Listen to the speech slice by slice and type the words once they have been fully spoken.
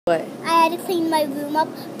What? I had to clean my room up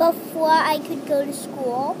before I could go to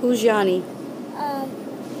school. Who's Yanni?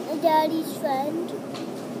 Daddy's friend.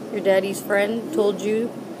 Your daddy's friend told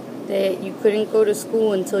you that you couldn't go to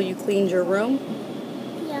school until you cleaned your room?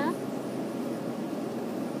 Yeah.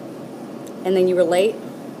 And then you were late?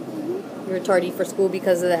 Mm-hmm. You were tardy for school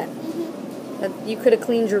because of that? Mm-hmm. You could have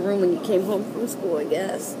cleaned your room when you came home from school, I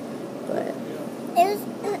guess. But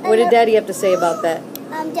What did Daddy have to say about that?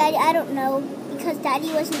 Daddy, I don't know, because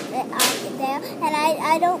Daddy wasn't there, and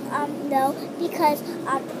I don't know because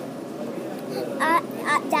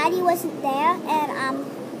Daddy wasn't there, and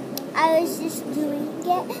I was just doing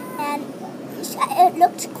it, and it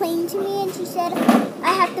looked clean to me, and she said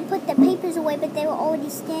I have to put the papers away, but they were already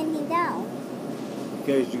standing down.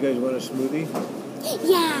 You guys want a smoothie?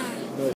 Yeah.